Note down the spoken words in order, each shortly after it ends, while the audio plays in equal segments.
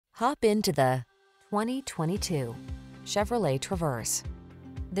Hop into the 2022 Chevrolet Traverse.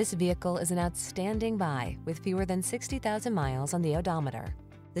 This vehicle is an outstanding buy with fewer than 60,000 miles on the odometer.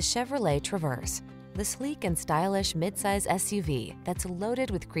 The Chevrolet Traverse, the sleek and stylish midsize SUV that's loaded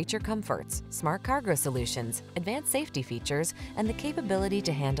with creature comforts, smart cargo solutions, advanced safety features, and the capability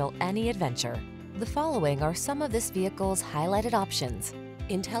to handle any adventure. The following are some of this vehicle's highlighted options: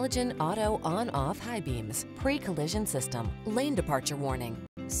 intelligent auto on-off high beams, pre-collision system, lane departure warning,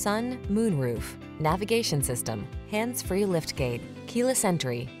 sun, moonroof, navigation system, hands-free liftgate, keyless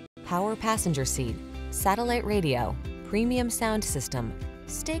entry, power passenger seat, satellite radio, premium sound system.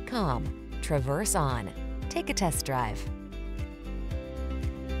 Stay calm, traverse on. Take a test drive.